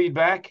your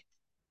feedback.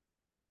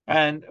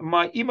 And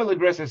my email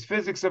address is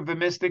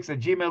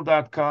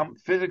physicsofthemystics@gmail.com,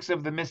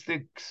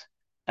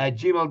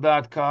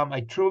 physicsofthemystics@gmail.com.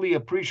 I truly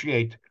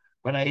appreciate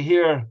when I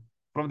hear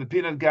from the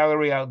peanut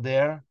gallery out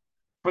there.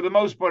 For the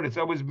most part, it's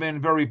always been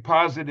very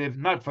positive.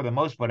 Not for the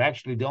most part,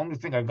 actually. The only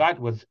thing I got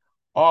was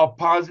all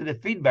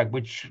positive feedback,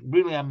 which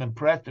really I'm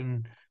impressed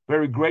and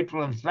very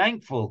grateful and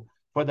thankful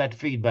for that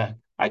feedback.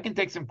 I can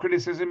take some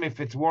criticism if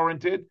it's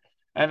warranted,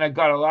 and I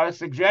got a lot of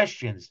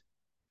suggestions.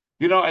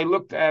 You know, I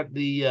looked at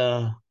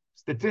the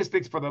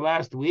statistics for the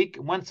last week.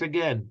 Once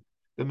again,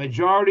 the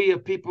majority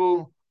of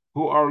people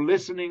who are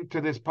listening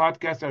to this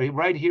podcast are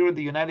right here in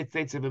the United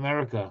States of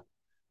America.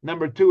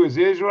 Number 2 is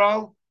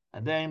Israel.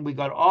 And then we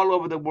got all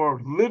over the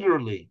world,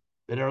 literally,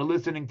 that are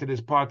listening to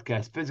this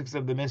podcast, Physics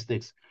of the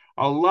Mystics.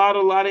 A lot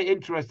of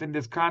interest in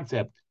this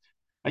concept.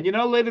 And you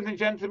know, ladies and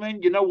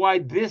gentlemen, you know why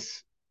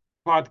this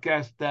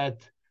podcast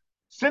that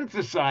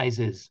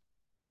synthesizes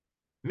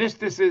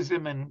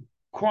mysticism and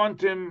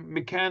quantum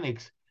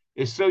mechanics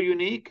is so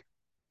unique?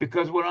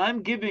 Because what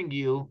I'm giving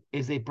you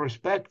is a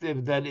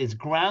perspective that is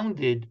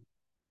grounded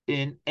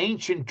in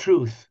ancient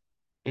truth,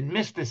 in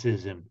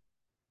mysticism,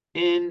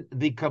 in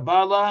the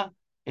Kabbalah,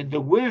 in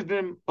the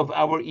wisdom of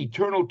our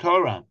eternal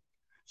Torah.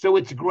 So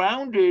it's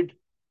grounded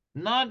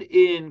not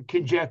in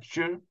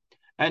conjecture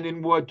and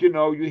in what,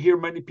 you hear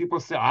many people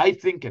say, I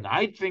think, and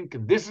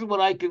this is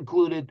what I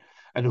concluded.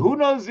 And who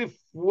knows if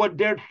what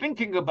they're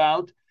thinking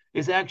about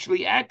is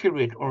actually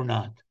accurate or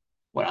not.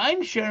 What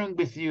I'm sharing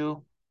with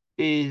you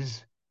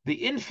is the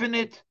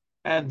infinite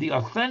and the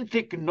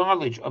authentic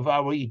knowledge of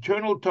our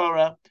eternal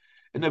Torah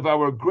and of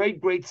our great,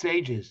 great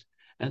sages.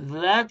 And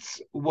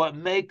that's what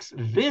makes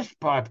this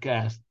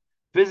podcast,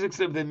 Physics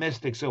of the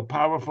Mystic, so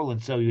powerful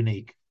and so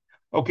unique.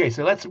 Okay,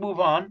 so let's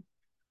move on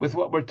with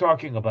what we're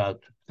talking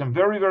about. Some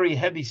very, very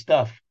heavy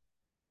stuff.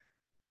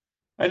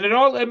 And it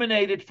all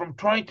emanated from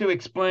trying to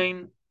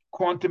explain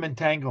quantum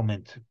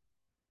entanglement,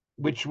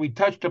 which we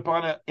touched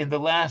upon in the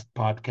last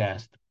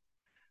podcast.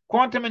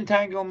 Quantum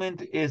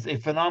entanglement is a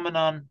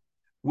phenomenon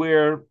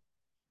where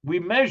we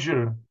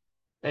measure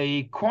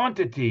a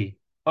quantity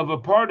of a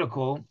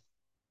particle,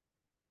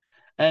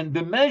 and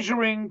the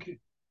measuring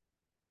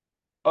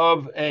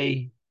of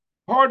a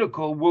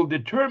particle will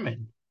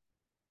determine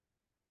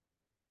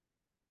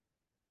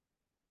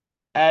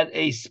at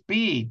a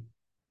speed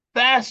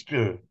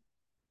faster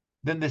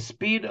than the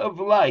speed of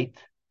light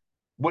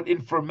what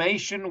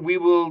information we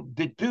will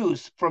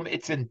deduce from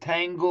its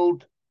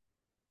entangled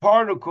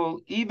particle,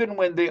 even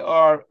when they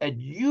are at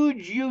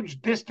huge,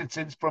 huge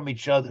distances from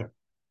each other.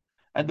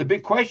 And the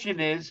big question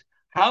is,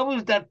 how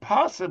is that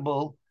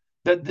possible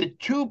that the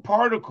two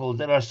particles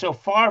that are so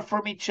far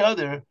from each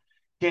other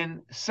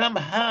can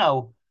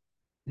somehow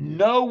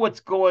know what's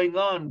going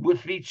on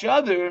with each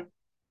other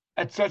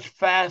at such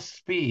fast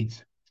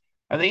speeds?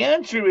 And the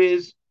answer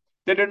is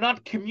that they're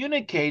not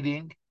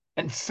communicating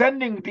and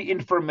sending the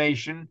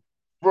information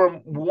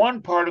from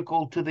one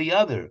particle to the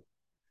other.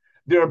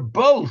 They're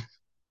both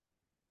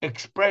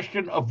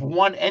expression of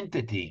one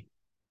entity.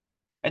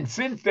 And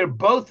since they're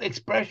both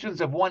expressions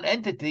of one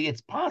entity,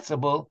 it's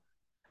possible,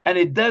 and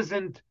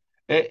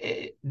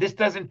this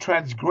doesn't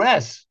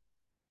transgress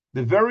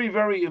the very,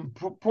 very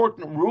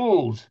important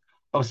rules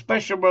of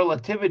special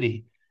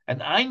relativity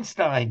and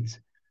Einstein's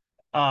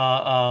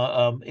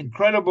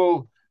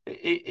incredible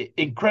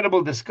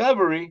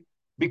discovery,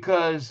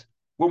 because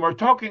when we're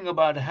talking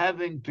about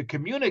having to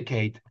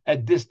communicate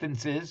at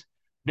distances,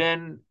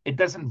 then it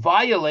doesn't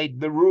violate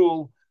the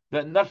rule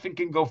that nothing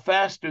can go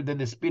faster than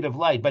the speed of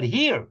light. But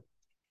here,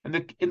 in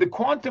the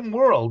quantum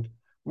world,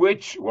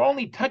 which we're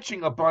only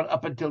touching upon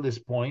up until this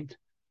point,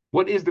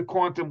 what is the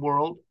quantum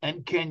world?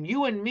 And can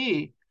you and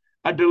me,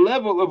 at the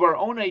level of our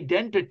own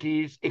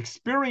identities,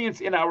 experience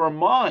in our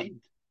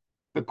mind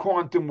the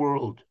quantum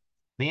world?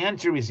 The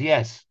answer is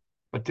yes.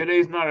 But today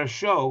is not a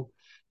show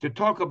to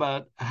talk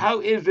about how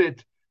is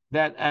it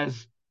that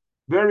as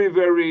very,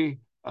 very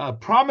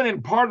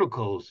prominent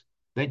particles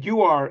that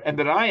you are and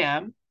that I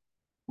am,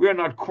 we are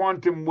not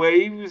quantum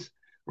waves,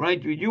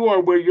 right? You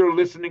are where you're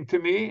listening to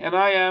me, and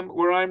I am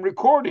where I'm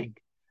recording.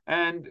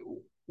 And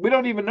we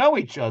don't even know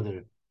each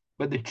other.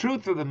 But the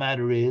truth of the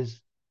matter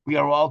is, we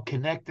are all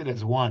connected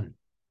as one.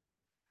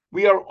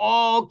 We are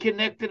all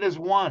connected as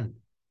one.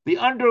 The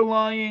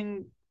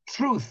underlying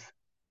truth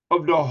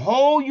of the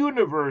whole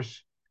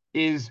universe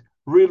is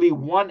really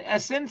one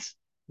essence,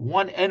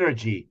 one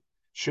energy.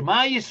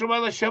 Shema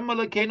Yisrael Hashem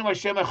Elokeinu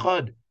Hashem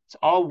Echad. It's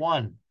all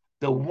one.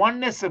 The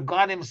oneness of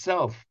God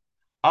Himself,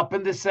 up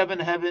in the seven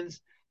heavens,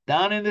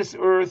 down in this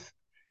earth,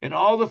 in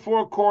all the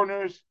four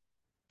corners.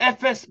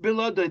 Efes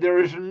Biladoi. There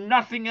is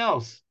nothing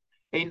else.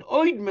 Ein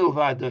oid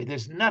milvadoi.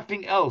 There's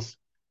nothing else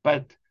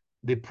but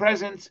the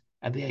presence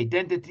and the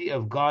identity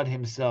of God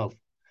Himself.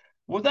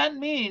 What that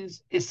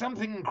means is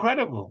something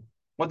incredible.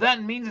 What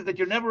that means is that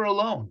you're never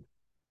alone.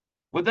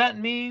 What that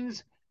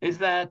means is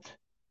that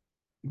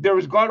there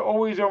is God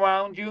always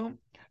around you,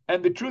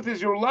 and the truth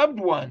is your loved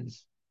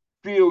ones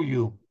feel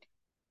you,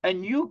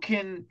 and you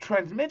can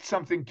transmit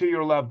something to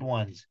your loved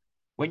ones.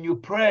 When you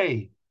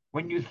pray,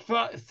 when you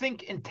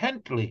think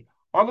intently,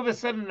 all of a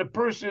sudden a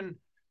person,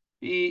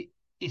 he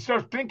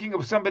starts thinking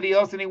of somebody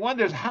else, and he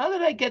wonders, how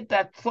did I get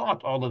that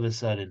thought all of a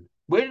sudden?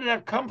 Where did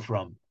that come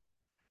from?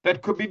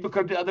 That could be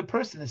because the other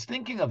person is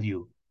thinking of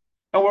you.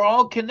 And we're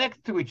all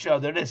connected to each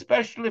other. And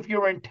especially if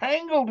you're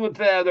entangled with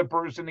the other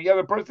person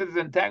is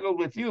entangled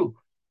with you.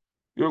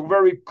 You're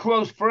very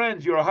close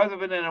friends. You're a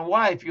husband and a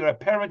wife. You're a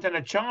parent and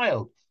a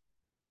child.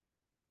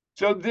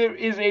 So there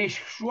is a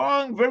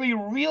strong, very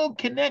real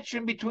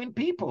connection between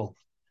people.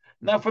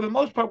 Now, for the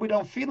most part, we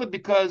don't feel it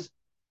because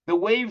the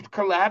wave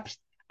collapsed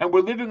and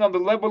we're living on the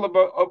level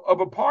of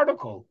a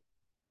particle.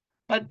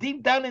 But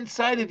deep down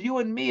inside of you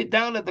and me,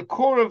 down at the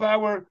core of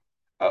our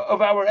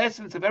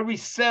essence, of every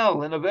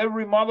cell and of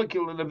every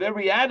molecule and of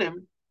every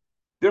atom,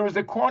 there is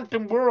a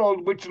quantum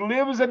world which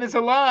lives and is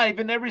alive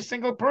in every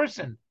single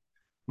person.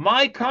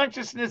 My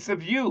consciousness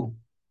of you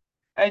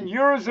and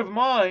yours of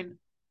mine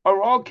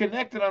are all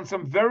connected on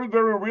some very,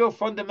 very real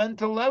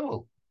fundamental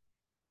level.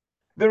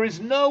 There is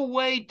no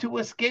way to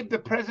escape the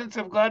presence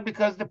of God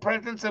because the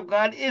presence of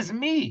God is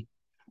me.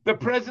 The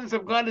presence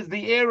of God is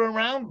the air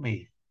around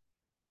me.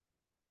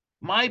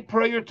 My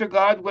prayer to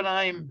God, when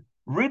I'm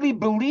really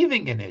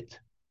believing in it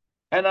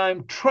and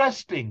I'm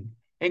trusting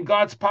in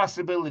God's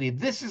possibility,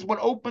 this is what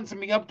opens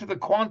me up to the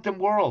quantum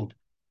world,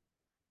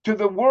 to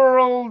the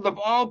world of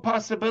all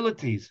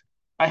possibilities.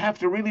 I have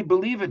to really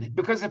believe in it,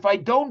 because if I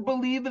don't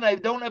believe it, I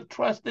don't have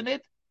trust in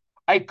it,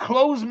 I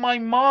close my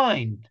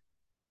mind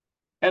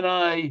and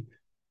I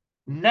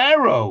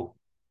narrow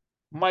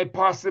my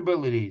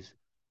possibilities.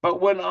 But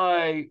when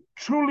I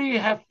truly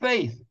have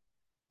faith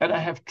and I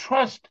have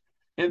trust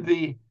in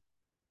the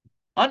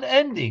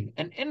unending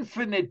and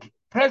infinite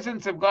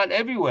presence of God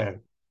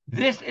everywhere,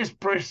 this is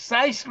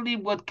precisely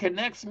what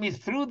connects me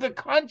through the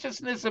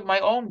consciousness of my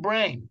own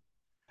brain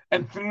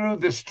and through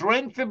the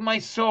strength of my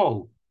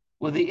soul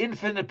with the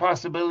infinite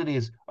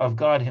possibilities of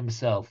God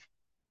Himself.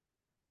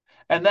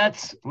 And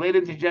that's,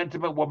 ladies and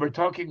gentlemen, what we're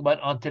talking about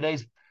on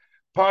today's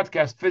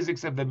podcast,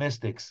 Physics of the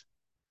Mystics.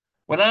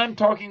 When I'm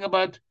talking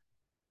about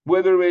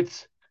whether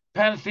it's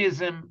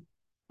PanTheism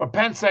or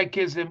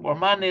PanPsychism or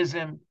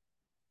Monism,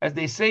 as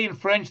they say in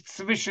French,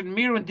 zwischen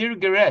mir und dir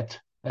gerät.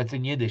 That's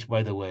in Yiddish,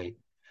 by the way.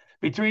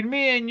 Between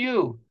me and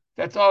you,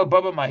 that's all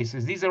Baba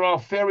Mises. These are all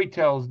fairy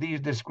tales,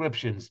 these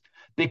descriptions.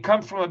 They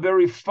come from a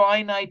very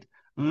finite,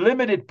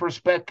 limited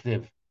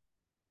perspective,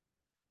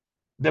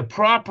 the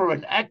proper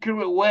and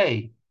accurate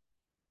way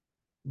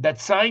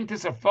that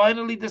scientists are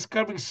finally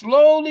discovering,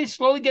 slowly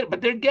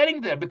but they're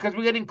getting there, because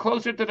we're getting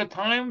closer to the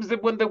times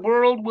that when the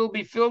world will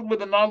be filled with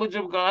the knowledge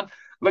of God,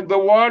 like the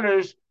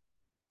waters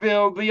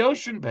fill the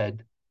ocean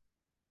bed.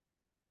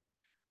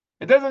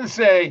 It doesn't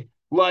say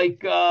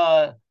like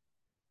the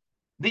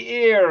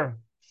air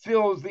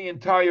fills the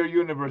entire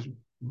universe,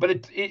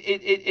 but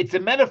it's a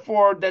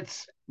metaphor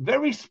that's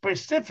very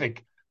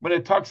specific when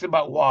it talks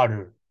about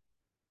water.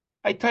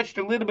 I touched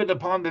a little bit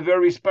upon the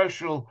very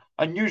special,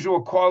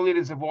 unusual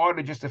qualities of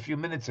water just a few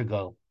minutes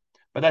ago,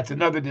 but that's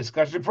another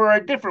discussion for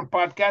a different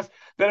podcast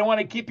that I want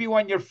to keep you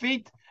on your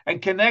feet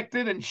and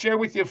connected and share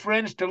with your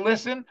friends to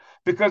listen,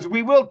 because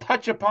we will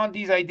touch upon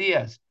these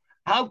ideas.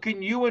 How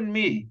can you and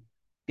me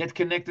get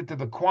connected to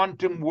the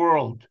quantum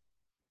world?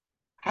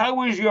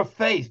 How is your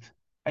faith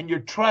and your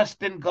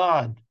trust in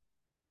God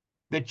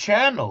the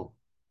channel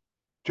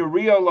to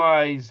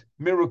realize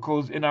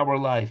miracles in our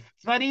life?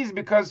 It's not easy,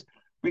 because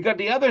we got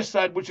the other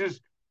side, which is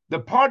the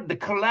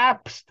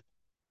collapsed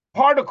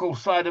particle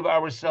side of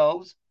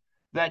ourselves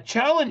that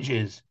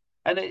challenges,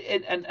 and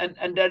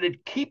that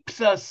it keeps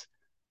us,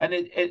 and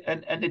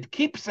it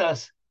keeps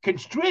us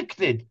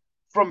constricted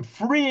from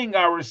freeing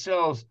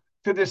ourselves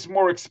to this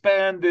more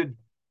expanded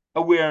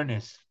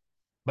awareness.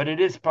 But it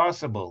is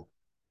possible.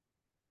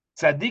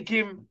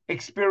 Tzaddikim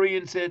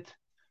experience it.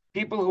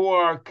 People who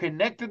are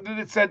connected to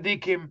the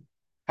tzaddikim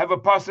have a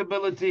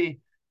possibility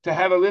to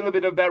have a little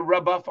bit of that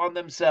rub off on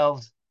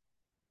themselves.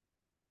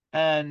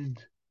 And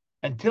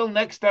until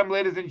next time,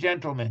 ladies and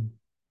gentlemen,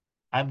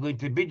 I'm going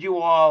to bid you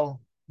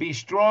all be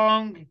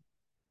strong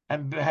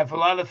and have a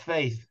lot of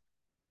faith.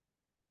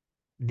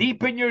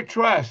 Deepen your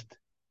trust.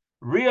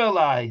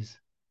 Realize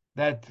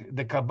that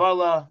the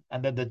Kabbalah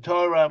and that the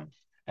Torah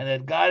and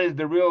that God is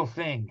the real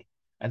thing.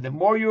 And the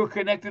more you're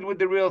connected with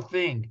the real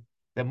thing,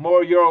 the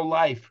more your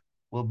life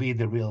will be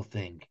the real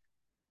thing.